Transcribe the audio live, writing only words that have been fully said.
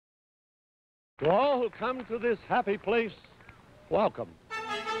To all who come to this happy place, welcome.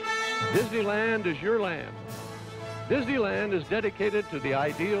 Disneyland is your land. Disneyland is dedicated to the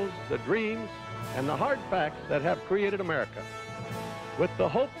ideals, the dreams, and the hard facts that have created America, with the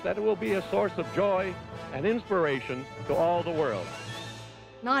hope that it will be a source of joy and inspiration to all the world.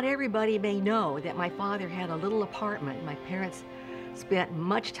 Not everybody may know that my father had a little apartment. My parents spent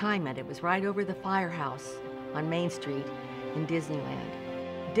much time at it. It was right over the firehouse on Main Street in Disneyland.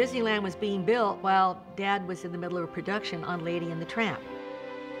 Disneyland was being built while Dad was in the middle of a production on Lady and the Tramp.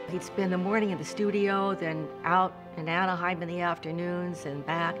 He'd spend the morning in the studio, then out in Anaheim in the afternoons and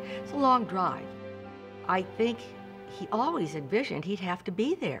back. It's a long drive. I think he always envisioned he'd have to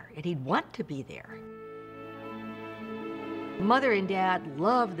be there, and he'd want to be there. Mother and Dad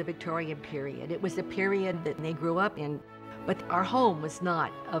loved the Victorian period. It was the period that they grew up in, but our home was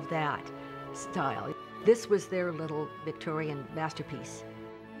not of that style. This was their little Victorian masterpiece.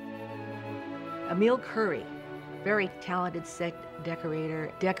 Emil Curry, very talented set decorator,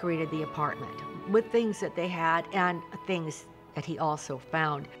 decorated the apartment with things that they had and things that he also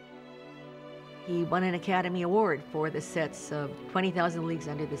found. He won an Academy Award for the sets of 20,000 Leagues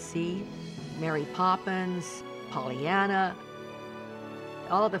Under the Sea, Mary Poppins, Pollyanna,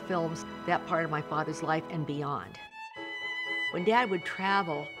 all the films, that part of my father's life and beyond. When Dad would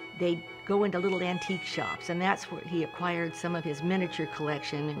travel, they'd go into little antique shops, and that's where he acquired some of his miniature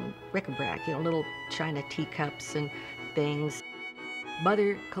collection and bric-a-brac, you know, little china teacups and things.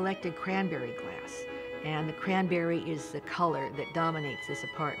 Mother collected cranberry glass, and the cranberry is the color that dominates this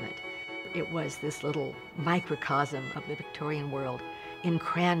apartment. It was this little microcosm of the Victorian world in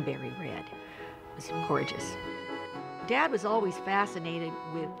cranberry red. It was gorgeous. Dad was always fascinated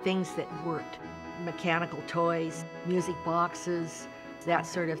with things that worked. Mechanical toys, music boxes, that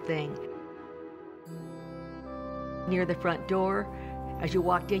sort of thing. Near the front door, as you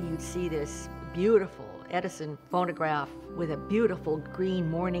walked in, you'd see this beautiful Edison phonograph with a beautiful green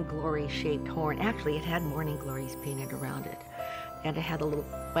morning glory shaped horn. Actually, it had morning glories painted around it. And it had a little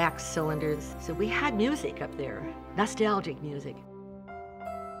wax cylinders. So we had music up there, nostalgic music.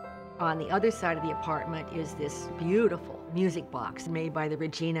 On the other side of the apartment is this beautiful music box made by the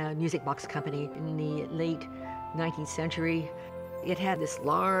Regina Music Box Company in the late 19th century. It had this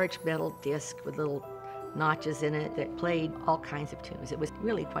large metal disc with little notches in it that played all kinds of tunes. It was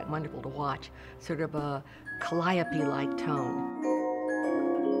really quite wonderful to watch, sort of a calliope-like tone.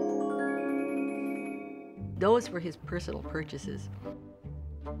 Those were his personal purchases.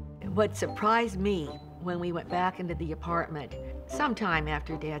 What surprised me when we went back into the apartment sometime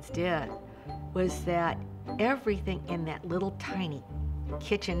after Dad's death was that everything in that little tiny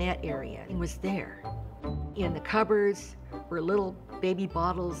kitchenette area was there. In the cupboards were little baby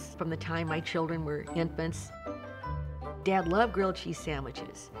bottles from the time my children were infants. Dad loved grilled cheese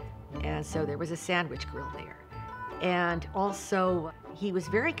sandwiches, and so there was a sandwich grill there. And also, he was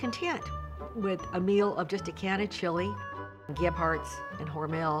very content with a meal of just a can of chili, Gebhardt's and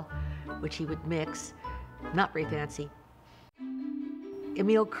Hormel, which he would mix, not very fancy.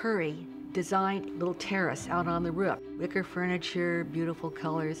 Emil Curry designed a little terrace out on the roof, wicker furniture, beautiful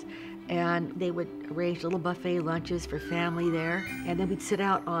colors, and they would arrange little buffet lunches for family there, and then we'd sit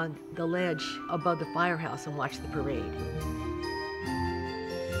out on the ledge above the firehouse and watch the parade.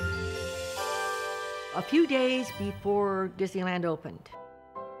 A few days before Disneyland opened,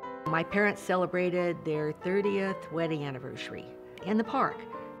 my parents celebrated their 30th wedding anniversary in the park.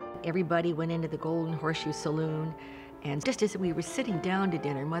 Everybody went into the Golden Horseshoe Saloon, and just as we were sitting down to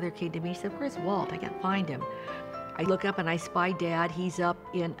dinner, Mother came to me and said, "Where's Walt? I can't find him." I look up and I spy Dad. He's up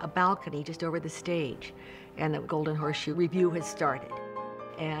in a balcony just over the stage, and the Golden Horseshoe Review has started.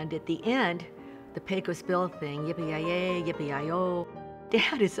 And at the end, the Pecos Bill thing, yippee-yi-yay, yippee-yi-oh,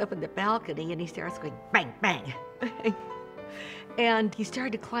 Dad is up in the balcony and he starts going bang, bang. And he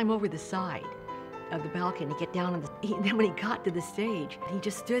started to climb over the side of the balcony, get down on then when he got to the stage, he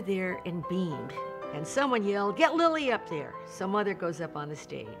just stood there and beamed. And someone yelled, "Get Lily up there." So Mother goes up on the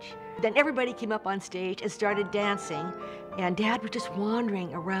stage. Then everybody came up on stage and started dancing, and Dad was just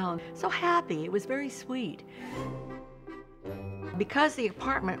wandering around, so happy. It was very sweet. Because the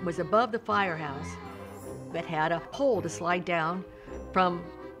apartment was above the firehouse, it had a pole to slide down from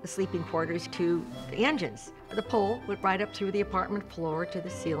the sleeping quarters to the engines. The pole went right up through the apartment floor to the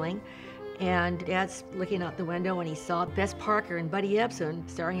ceiling, and Dad's looking out the window and he saw Bess Parker and Buddy Ebsen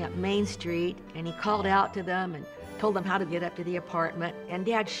starting up Main Street, and he called out to them and told them how to get up to the apartment, and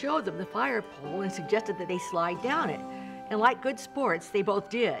Dad showed them the fire pole and suggested that they slide down it. And like good sports, they both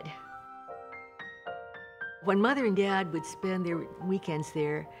did. When Mother and Dad would spend their weekends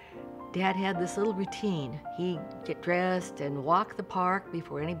there, Dad had this little routine. He'd get dressed and walk the park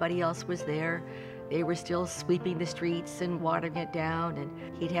before anybody else was there. They were still sweeping the streets and watering it down, and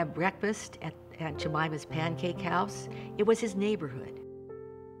he'd have breakfast at Aunt Jemima's pancake house. It was his neighborhood.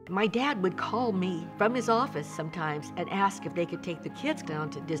 My dad would call me from his office sometimes and ask if they could take the kids down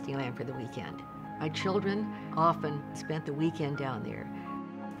to Disneyland for the weekend. My children often spent the weekend down there.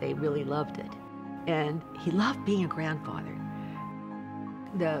 They really loved it. And he loved being a grandfather.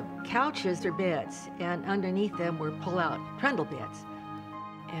 The couches are beds, and underneath them were pull-out trundle beds.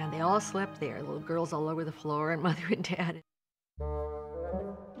 And they all slept there, little girls all over the floor, and Mother and Dad.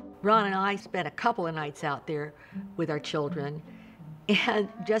 Ron and I spent a couple of nights out there with our children, and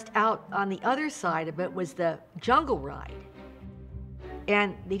just out on the other side of it was the jungle ride.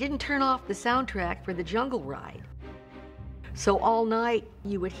 And they didn't turn off the soundtrack for the jungle ride. So all night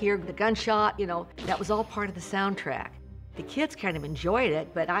you would hear the gunshot, you know, that was all part of the soundtrack. The kids kind of enjoyed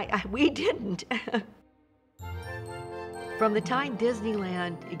it, but we didn't. From the time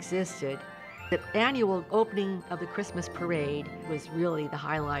Disneyland existed, the annual opening of the Christmas parade was really the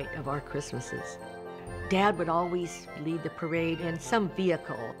highlight of our Christmases. Dad would always lead the parade in some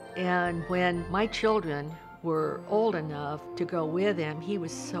vehicle, and when my children were old enough to go with him, he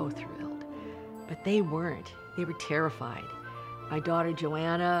was so thrilled. But they weren't. They were terrified. My daughter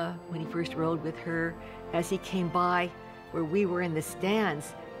Joanna, when he first rode with her, as he came by where we were in the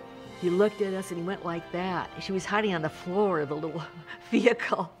stands, he looked at us and he went like that. She was hiding on the floor of the little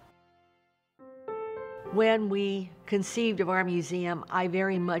vehicle. When we conceived of our museum, I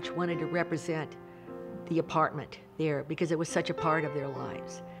very much wanted to represent the apartment there because it was such a part of their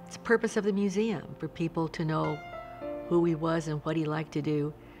lives. It's the purpose of the museum, for people to know who he was and what he liked to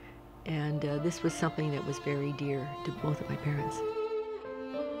do. And this was something that was very dear to both of my parents.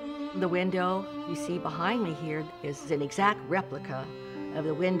 The window you see behind me here is an exact replica of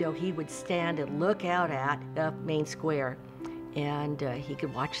the window he would stand and look out at the main square. And he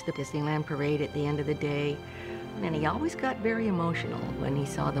could watch the Disneyland parade at the end of the day. And he always got very emotional when he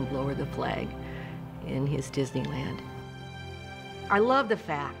saw them lower the flag in his Disneyland. I love the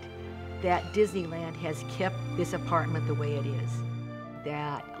fact that Disneyland has kept this apartment the way it is.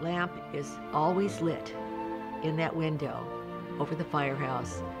 That lamp is always lit in that window over the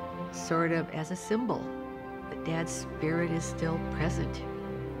firehouse, sort of as a symbol that Dad's spirit is still present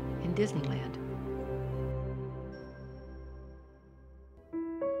in Disneyland.